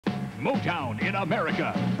Motown in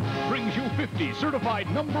America brings you 50 certified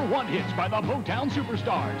 #1 hits by the Motown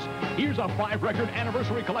superstars. Here's a 5-record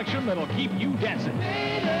anniversary collection that'll keep you dancing.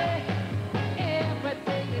 Baby,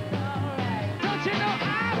 everything is all right. Don't you know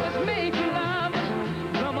I was made for love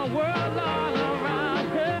from a world all around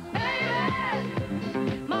her?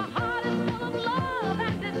 Baby, my heart is full of love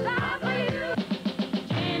and desire for you.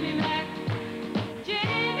 Jenny Mac,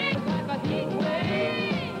 Jenny, like a heat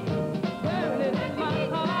wave, burning in my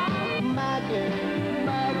heart. My girl,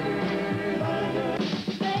 my girl.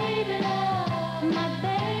 Baby love, my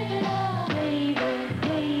baby love, baby,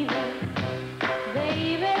 baby,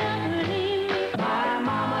 baby love, believe me. My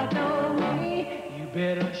mama told me you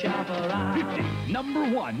better shop around. 50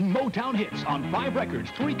 #1 Motown hits on 5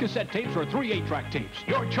 records, 3 cassette tapes, or 3 8-track tapes.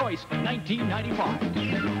 Your choice, 1995.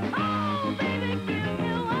 Oh, baby, give me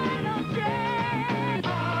one of that.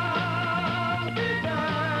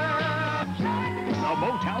 The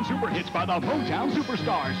Motown Super Hits by the Motown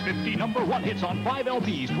Superstars. 50 #1 hits on 5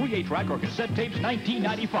 LPs, 3 8-track or cassette tapes,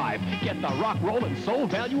 1995. Get the rock, roll, and soul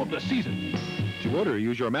value of the season. To order,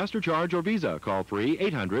 use your MasterCharge or Visa. Call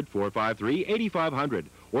 3-800-453-8500.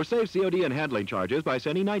 Or save COD and handling charges by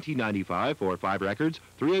sending 1995 for 5 records,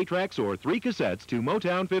 3 8-tracks, or 3 cassettes to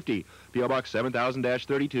Motown 50, P.O. Box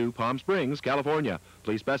 7000-32, Palm Springs, California.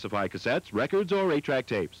 Please specify cassettes, records, or 8-track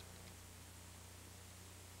tapes.